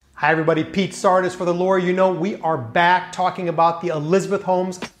Hi everybody, Pete Sardis for The Lawyer You Know. We are back talking about the Elizabeth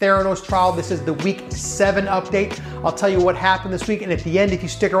Holmes Theranos trial. This is the week 7 update. I'll tell you what happened this week, and at the end, if you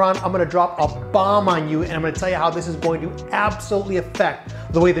stick around, I'm going to drop a bomb on you, and I'm going to tell you how this is going to absolutely affect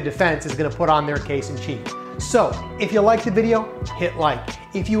the way the defense is going to put on their case in chief. So, if you like the video, hit like.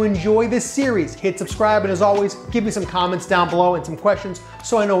 If you enjoy this series, hit subscribe, and as always, give me some comments down below and some questions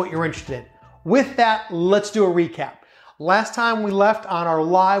so I know what you're interested in. With that, let's do a recap. Last time we left on our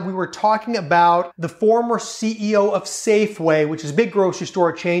live, we were talking about the former CEO of Safeway, which is a big grocery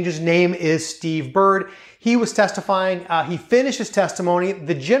store chain. His name is Steve Bird. He was testifying. He finished his testimony.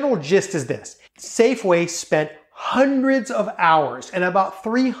 The general gist is this. Safeway spent hundreds of hours and about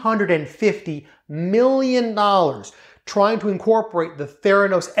 $350 million trying to incorporate the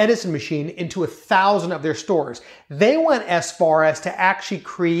Theranos Edison machine into 1,000 of their stores. They went as far as to actually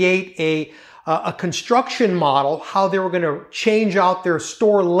create a construction model, how they were going to change out their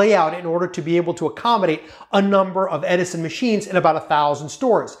store layout in order to be able to accommodate a number of Edison machines in about 1,000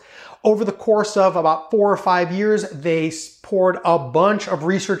 stores. Over the course of about 4 or 5 years, they poured a bunch of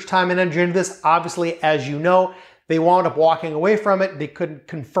research time and energy into this. Obviously, as you know, they wound up walking away from it. They couldn't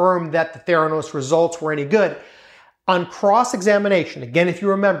confirm that the Theranos results were any good. On cross-examination, again, if you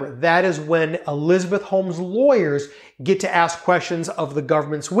remember, that is when Elizabeth Holmes' lawyers get to ask questions of the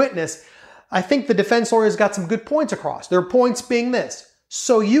government's witness. I think the defense lawyers got some good points across. Their points being this.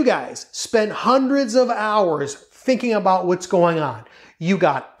 So you guys spent hundreds of hours thinking about what's going on. You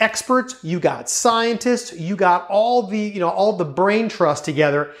got experts, you got scientists, you got all the brain trust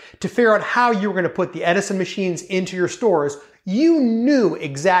together to figure out how you were going to put the Edison machines into your stores. You knew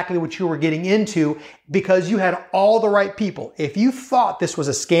exactly what you were getting into because you had all the right people. If you thought this was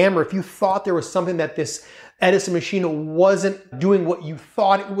a scam, or if you thought there was something that this Edison machine wasn't doing what you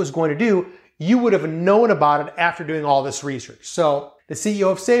thought it was going to do, you would have known about it after doing all this research. So the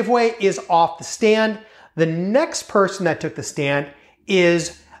CEO of Safeway is off the stand. The next person that took the stand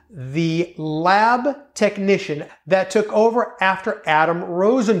is the lab technician that took over after Adam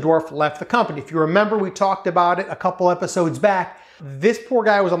Rosendorf left the company. If you remember, we talked about it a couple episodes back. This poor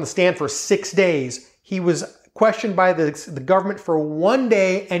guy was on the stand for 6 days. He was questioned by the government for 1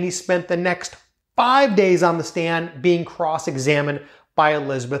 day, and he spent the next 5 days on the stand being cross-examined by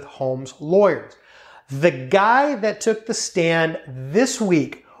Elizabeth Holmes' lawyers. The guy that took the stand this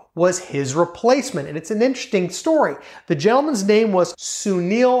week was his replacement, and it's an interesting story. The gentleman's name was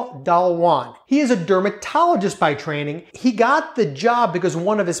Sunil Dalwan. He is a dermatologist by training. He got the job because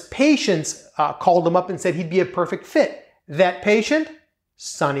one of his patients called him up and said he'd be a perfect fit. That patient?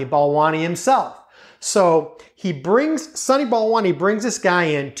 Sunny Balwani himself. So Sunny Balwani brings this guy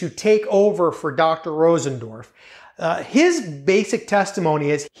in to take over for Dr. Rosendorf. His basic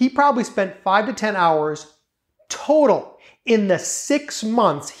testimony is he probably spent 5 to 10 hours total in the 6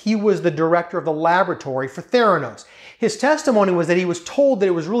 months he was the director of the laboratory for Theranos. His testimony was that he was told that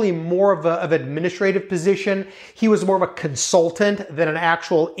it was really more of an administrative position. He was more of a consultant than an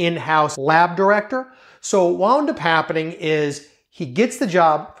actual in-house lab director. So what wound up happening is he gets the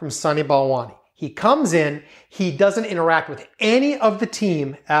job from Sunny Balwani. He comes in, he doesn't interact with any of the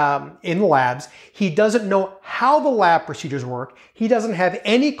team in the labs. He doesn't know how the lab procedures work. He doesn't have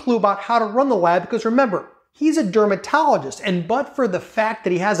any clue about how to run the lab because remember, he's a dermatologist, and but for the fact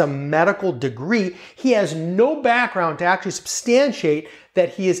that he has a medical degree, he has no background to actually substantiate that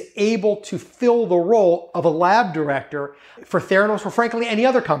he is able to fill the role of a lab director for Theranos or frankly any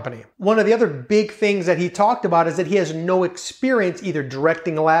other company. One of the other big things that he talked about is that he has no experience either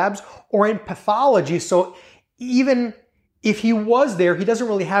directing labs or in pathology, so even if he was there, he doesn't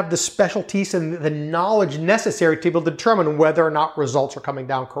really have the specialties and the knowledge necessary to be able to determine whether or not results are coming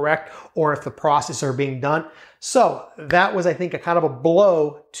down correct or if the processes are being done. So that was, I think, a kind of a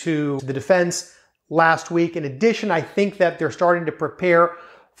blow to the defense last week. In addition, I think that they're starting to prepare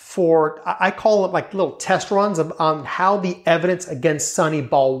for, I call it like little test runs on how the evidence against Sunny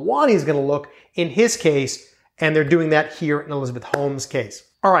Balwani is going to look in his case, and they're doing that here in Elizabeth Holmes' case.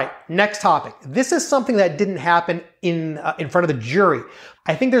 All right, next topic. This is something that didn't happen in front of the jury.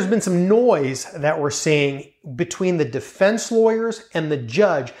 I think there's been some noise that we're seeing between the defense lawyers and the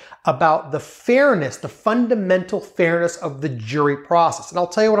judge about the fairness, the fundamental fairness of the jury process. And I'll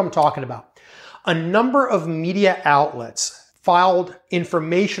tell you what I'm talking about. A number of media outlets filed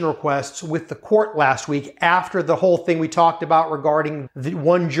information requests with the court last week after the whole thing we talked about regarding the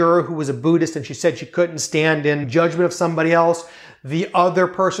one juror who was a Buddhist and she said she couldn't stand in judgment of somebody else. The other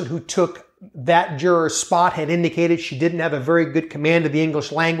person who took that juror's spot had indicated she didn't have a very good command of the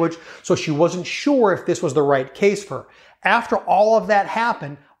English language, so she wasn't sure if this was the right case for her. After all of that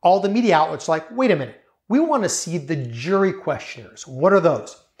happened, all the media outlets were like, wait a minute, we want to see the jury questionnaires. What are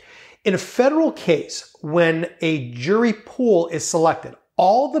those? In a federal case, when a jury pool is selected,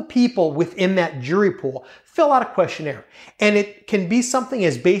 all the people within that jury pool fill out a questionnaire. And it can be something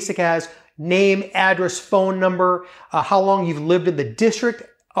as basic as name, address, phone number, how long you've lived in the district,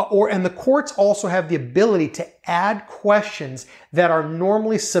 and the courts also have the ability to add questions that are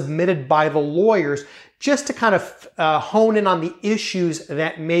normally submitted by the lawyers just to kind of hone in on the issues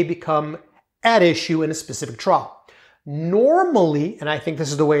that may become at issue in a specific trial. Normally, and I think this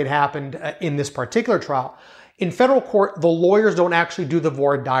is the way it happened in this particular trial, in federal court, the lawyers don't actually do the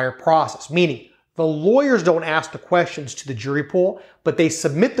voir dire process, meaning the lawyers don't ask the questions to the jury pool, but they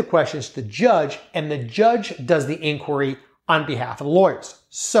submit the questions to the judge, and the judge does the inquiry on behalf of the lawyers.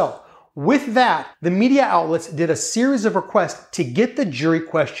 So, with that, the media outlets did a series of requests to get the jury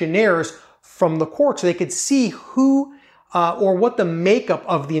questionnaires from the court so they could see who or what the makeup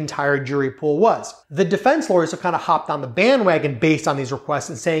of the entire jury pool was. The defense lawyers have kind of hopped on the bandwagon based on these requests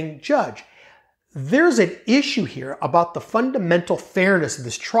and saying, Judge, there's an issue here about the fundamental fairness of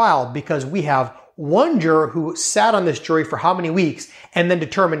this trial because we have one juror who sat on this jury for how many weeks and then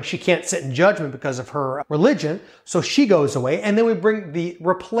determined she can't sit in judgment because of her religion, so she goes away. And then we bring the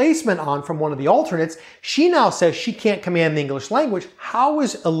replacement on from one of the alternates. She now says she can't command the English language. How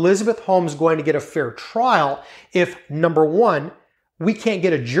is Elizabeth Holmes going to get a fair trial if, number one, we can't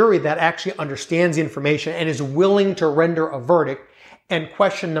get a jury that actually understands the information and is willing to render a verdict? And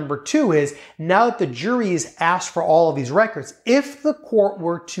question number two is, now that the jury is asked for all of these records, if the court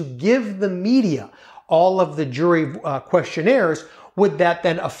were to give the media all of the jury questionnaires, would that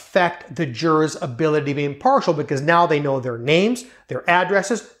then affect the jurors' ability to be impartial? Because now they know their names, their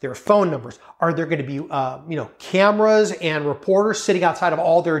addresses, their phone numbers. Are there going to be, cameras and reporters sitting outside of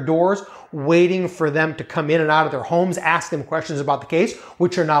all their doors waiting for them to come in and out of their homes, ask them questions about the case,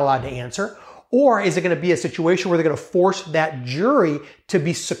 which they're not allowed to answer? Or is it going to be a situation where they're going to force that jury to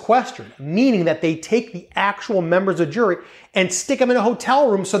be sequestered, meaning that they take the actual members of the jury and stick them in a hotel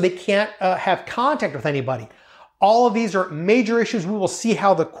room so they can't have contact with anybody? All of these are major issues. We will see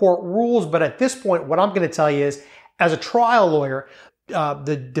how the court rules. But at this point, what I'm going to tell you is, as a trial lawyer,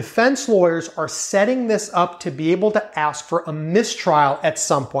 the defense lawyers are setting this up to be able to ask for a mistrial at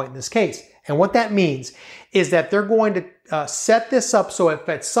some point in this case. And what that means is that they're going to set this up so if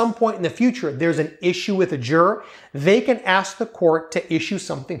at some point in the future there's an issue with a juror, they can ask the court to issue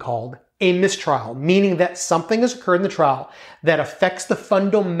something called a mistrial, meaning that something has occurred in the trial that affects the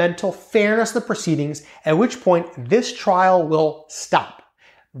fundamental fairness of the proceedings, at which point this trial will stop.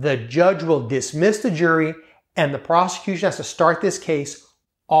 The judge will dismiss the jury and the prosecution has to start this case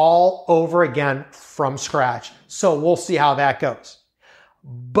all over again from scratch. So we'll see how that goes.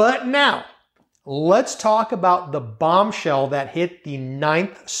 But now, let's talk about the bombshell that hit the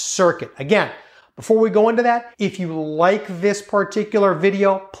Ninth Circuit. Again, before we go into that, if you like this particular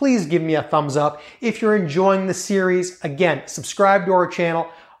video, please give me a thumbs up. If you're enjoying the series, again, subscribe to our channel.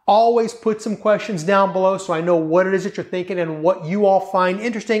 Always put some questions down below so I know what it is that you're thinking and what you all find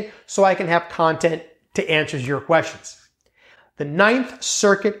interesting so I can have content to answer your questions. The Ninth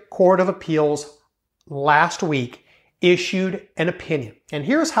Circuit Court of Appeals last week issued an opinion. And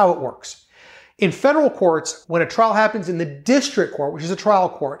here's how it works. In federal courts, when a trial happens in the district court, which is a trial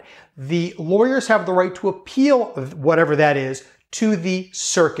court, the lawyers have the right to appeal whatever that is to the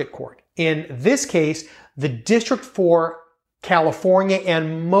circuit court. In this case, the District for California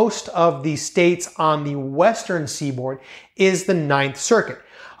and most of the states on the western seaboard is the Ninth Circuit.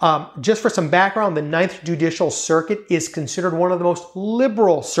 Just for some background, the Ninth Judicial Circuit is considered one of the most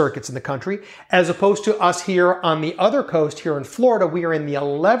liberal circuits in the country, as opposed to us here on the other coast, here in Florida. We are in the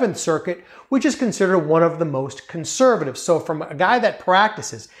 11th Circuit, which is considered one of the most conservative. So from a guy that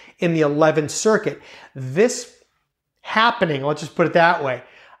practices in the 11th Circuit, this happening, let's just put it that way,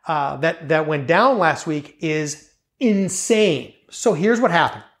 that went down last week is insane. So here's what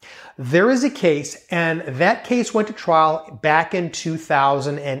happened. There is a case, and that case went to trial back in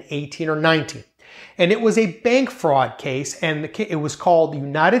 2018 or 19. And it was a bank fraud case, and it was called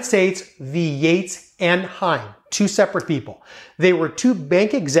United States v. Yates and Hein, two separate people. They were two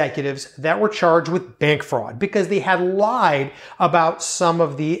bank executives that were charged with bank fraud because they had lied about some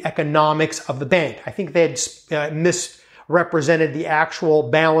of the economics of the bank. I think they had misrepresented the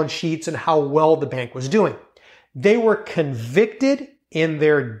actual balance sheets and how well the bank was doing. They were convicted in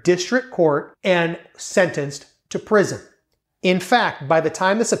their district court and sentenced to prison. In fact, by the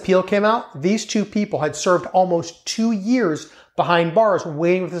time this appeal came out, these two people had served almost 2 years behind bars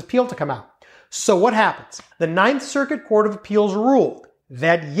waiting for this appeal to come out. So what happens? The Ninth Circuit Court of Appeals ruled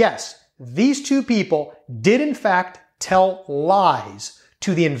that yes, these two people did in fact tell lies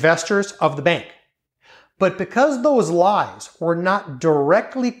to the investors of the bank. But because those lies were not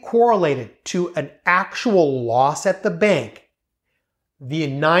directly correlated to an actual loss at the bank, the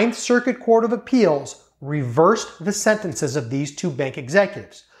Ninth Circuit Court of Appeals reversed the sentences of these two bank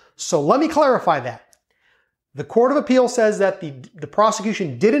executives. So let me clarify that. The Court of Appeals says that the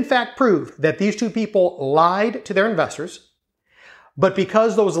prosecution did in fact prove that these two people lied to their investors, but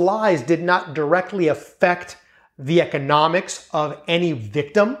because those lies did not directly affect the economics of any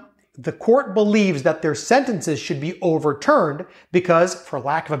victim, the court believes that their sentences should be overturned because, for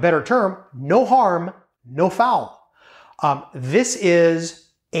lack of a better term, no harm, no foul. This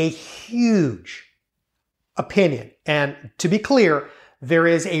is a huge opinion. And to be clear, there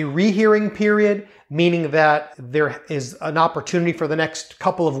is a rehearing period, meaning that there is an opportunity for the next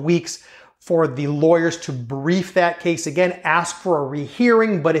couple of weeks for the lawyers to brief that case again, ask for a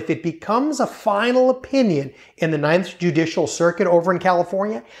rehearing. But if it becomes a final opinion in the Ninth Judicial Circuit over in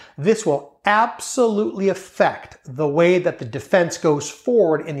California, this will absolutely affect the way that the defense goes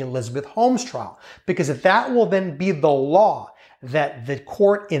forward in the Elizabeth Holmes trial, because that will then be the law that the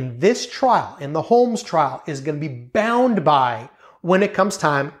court in this trial, in the Holmes trial, is going to be bound by when it comes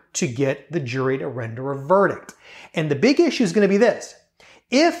time to get the jury to render a verdict. And the big issue is going to be this.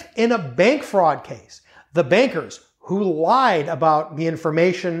 If in a bank fraud case, the bankers who lied about the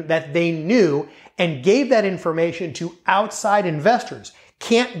information that they knew and gave that information to outside investors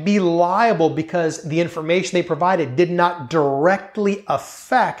can't be liable because the information they provided did not directly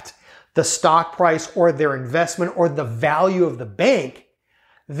affect the stock price or their investment or the value of the bank,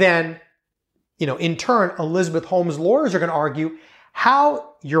 then, in turn, Elizabeth Holmes lawyers are going to argue,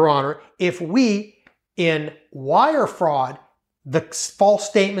 how, Your Honor, if we, in wire fraud, the false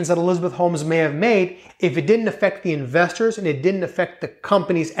statements that Elizabeth Holmes may have made, if it didn't affect the investors and it didn't affect the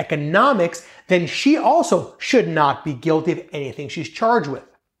company's economics, then she also should not be guilty of anything she's charged with.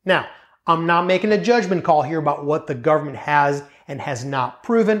 Now, I'm not making a judgment call here about what the government has and has not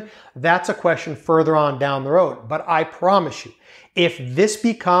proven. That's a question further on down the road. But I promise you, if this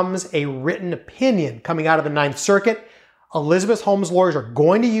becomes a written opinion coming out of the Ninth Circuit, Elizabeth Holmes lawyers are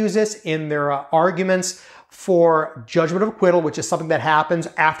going to use this in their arguments for judgment of acquittal, which is something that happens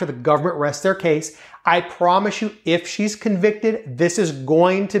after the government rests their case. I promise you, if she's convicted, this is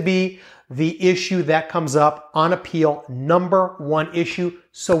going to be the issue that comes up on appeal, number one issue.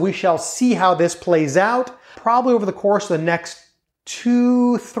 So we shall see how this plays out. Probably over the course of the next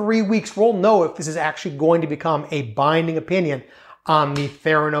 2-3 weeks, we'll know if this is actually going to become a binding opinion on the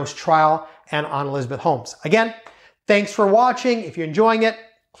Theranos trial and on Elizabeth Holmes. Again, thanks for watching. If you're enjoying it,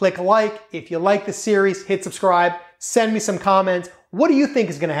 click like. If you like the series, hit subscribe. Send me some comments. What do you think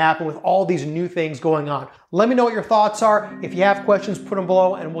is going to happen with all these new things going on? Let me know what your thoughts are. If you have questions, put them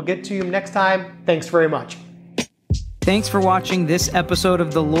below and we'll get to you next time. Thanks very much. Thanks for watching this episode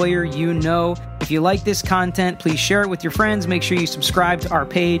of The Lawyer You Know. If you like this content, please share it with your friends. Make sure you subscribe to our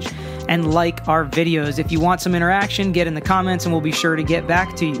page and like our videos. If you want some interaction, get in the comments and we'll be sure to get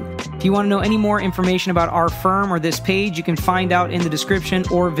back to you. If you want to know any more information about our firm or this page, you can find out in the description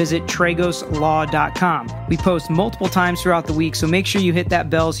or visit tragoslaw.com. We post multiple times throughout the week, so make sure you hit that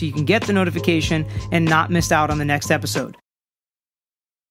bell so you can get the notification and not miss out on the next episode.